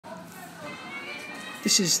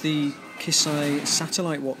This is the Kisai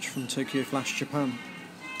Satellite watch from Tokyoflash Japan.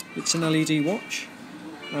 It's an LED watch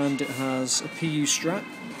and it has a PU strap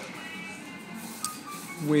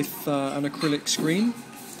with an acrylic screen.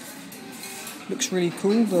 Looks really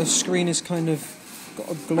cool. The screen is kind of got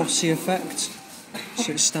a glossy effect,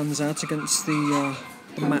 so it stands out against the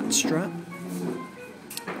matte strap.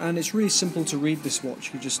 And it's really simple to read this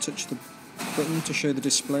watch. You just touch the button to show the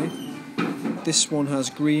display. This one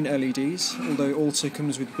has green LEDs, although it also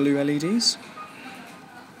comes with blue LEDs.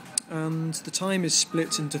 And the time is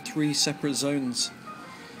split into 3 separate zones.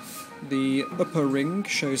 The upper ring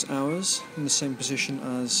shows hours in the same position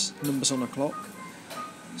as numbers on a clock.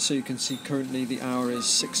 So you can see currently the hour is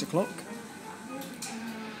 6 o'clock.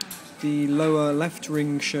 The lower left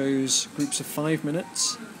ring shows groups of 5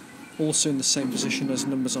 minutes, also in the same position as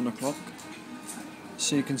numbers on a clock.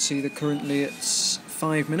 So you can see that currently it's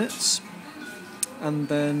 5 minutes. And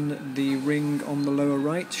then the ring on the lower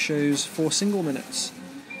right shows 4 single minutes.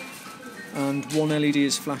 And 1 LED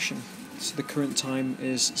is flashing. So the current time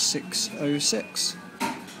is 6:06.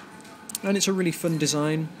 And it's a really fun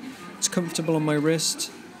design. It's comfortable on my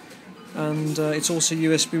wrist. And it's also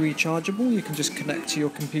USB rechargeable. You can just connect to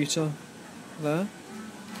your computer there.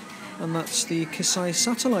 And that's the Kisai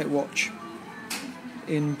Satellite watch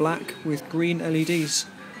in black with green LEDs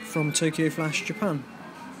from Tokyoflash Japan.